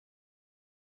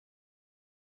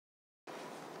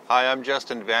Hi, I'm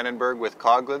Justin Vandenberg with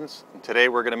Coghlan's. Today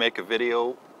we're going to make a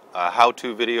video,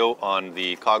 how-to video on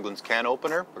the Coghlan's can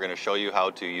opener. We're going to show you how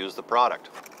to use the product.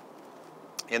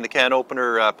 In the can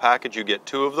opener package you get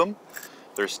two of them.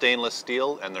 They're stainless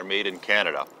steel and they're made in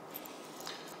Canada.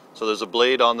 So there's a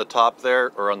blade on the top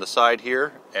there, or on the side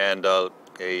here, and a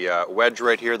wedge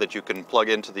right here that you can plug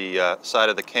into the side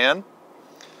of the can.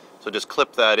 So just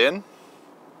clip that in,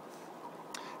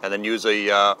 and then use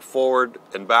a forward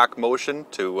and back motion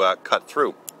to cut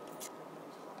through.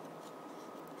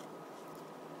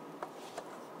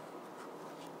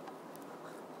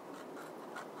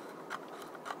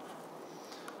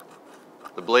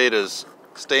 The blade is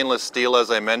stainless steel, as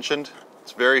I mentioned.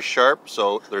 It's very sharp,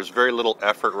 so there's very little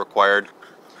effort required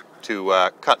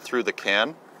to cut through the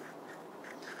can.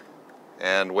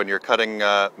 And when you're cutting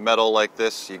metal like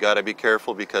this, you got to be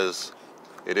careful because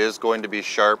it is going to be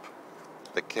sharp,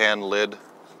 the can lid,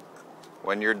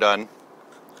 when you're done.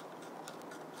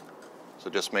 So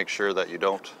just make sure that you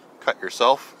don't cut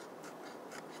yourself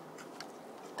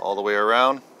all the way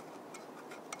around.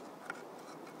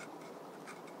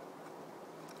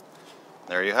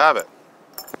 There you have it.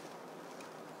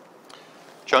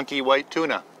 Chunky white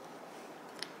tuna.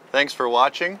 Thanks for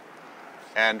watching,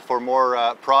 and for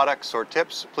more products or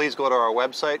tips, please go to our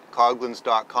website,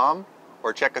 coghlans.com,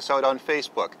 or check us out on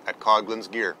Facebook at Coghlan's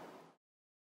Gear.